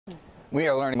We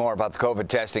are learning more about the COVID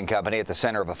testing company at the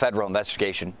center of a federal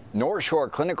investigation. Northshore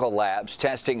Clinical labs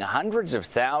testing hundreds of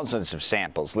thousands of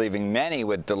samples, leaving many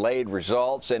with delayed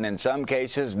results and in some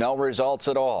cases no results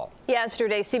at all.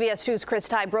 Yesterday, CBS 2's Chris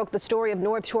Tye broke the story of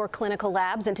Northshore Clinical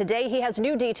labs, and today he has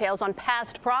new details on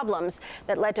past problems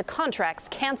that led to contracts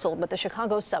canceled with the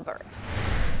Chicago suburb.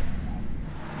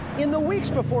 In the weeks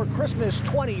before Christmas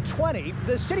 2020,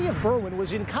 the city of Berwyn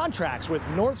was in contracts with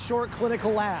Northshore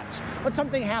Clinical Labs. But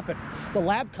something happened. The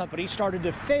lab company started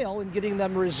to fail in getting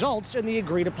them results in the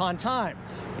agreed upon time.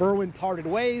 Berwyn parted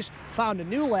ways, found a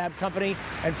new lab company,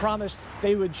 and promised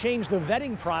they would change the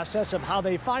vetting process of how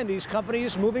they find these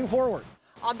companies moving forward.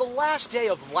 On the last day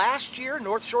of last year,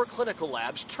 Northshore Clinical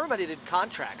Labs terminated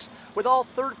contracts with all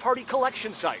third-party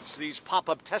collection sites, these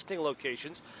pop-up testing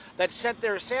locations that sent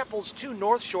their samples to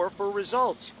Northshore for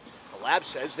results. The lab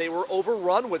says they were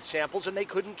overrun with samples and they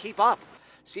couldn't keep up.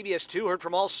 CBS 2 heard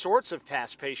from all sorts of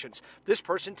past patients. This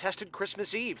person tested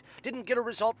Christmas Eve, didn't get a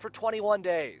result for 21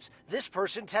 days. This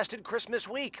person tested Christmas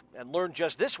week and learned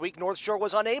just this week Northshore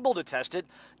was unable to test it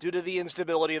due to the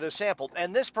instability of the sample.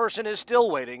 And this person is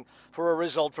still waiting for a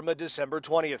result from a December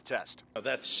 20th test.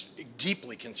 That's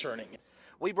deeply concerning.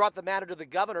 We brought the matter to the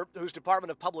governor, whose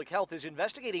Department of Public Health is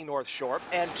investigating Northshore,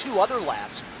 and two other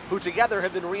labs, who together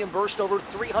have been reimbursed over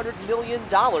 $300 million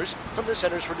from the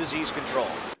Centers for Disease Control.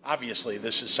 Obviously,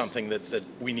 this is something that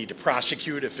we need to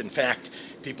prosecute if, in fact,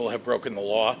 people have broken the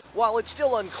law. While it's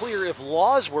still unclear if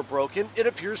laws were broken, it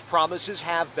appears promises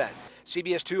have been.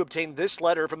 CBS 2 obtained this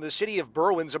letter from the city of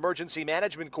Berwyn's emergency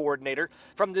management coordinator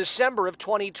from December of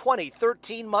 2020,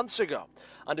 13 months ago.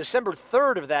 On December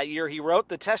 3rd of that year, he wrote,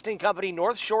 the testing company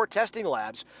Northshore Testing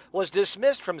Labs was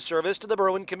dismissed from service to the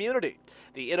Berwyn community.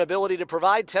 The inability to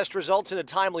provide test results in a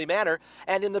timely manner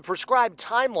and in the prescribed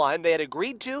timeline they had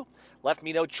agreed to left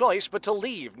me no choice but to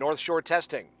leave Northshore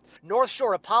Testing.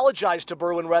 Northshore apologized to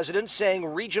Berwyn residents, saying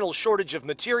regional shortage of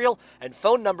material and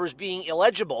phone numbers being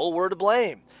illegible were to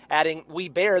blame, adding, we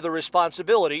bear the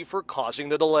responsibility for causing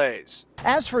the delays.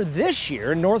 As for this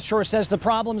year, Northshore says the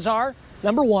problems are,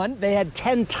 number one, they had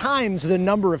 10 times the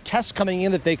number of tests coming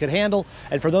in that they could handle,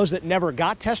 and for those that never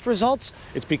got test results,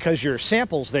 it's because your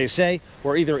samples, they say,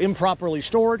 were either improperly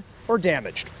stored or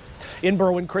damaged. In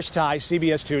Berwyn, Chris Tye,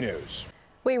 CBS 2 News.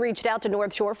 We reached out to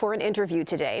Northshore for an interview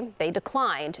today. They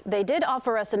declined. They did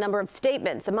offer us a number of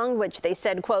statements, among which they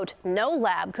said, quote, no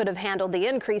lab could have handled the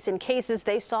increase in cases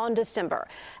they saw in December.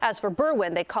 As for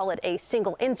Berwyn, they call it a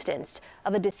single instance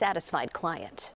of a dissatisfied client.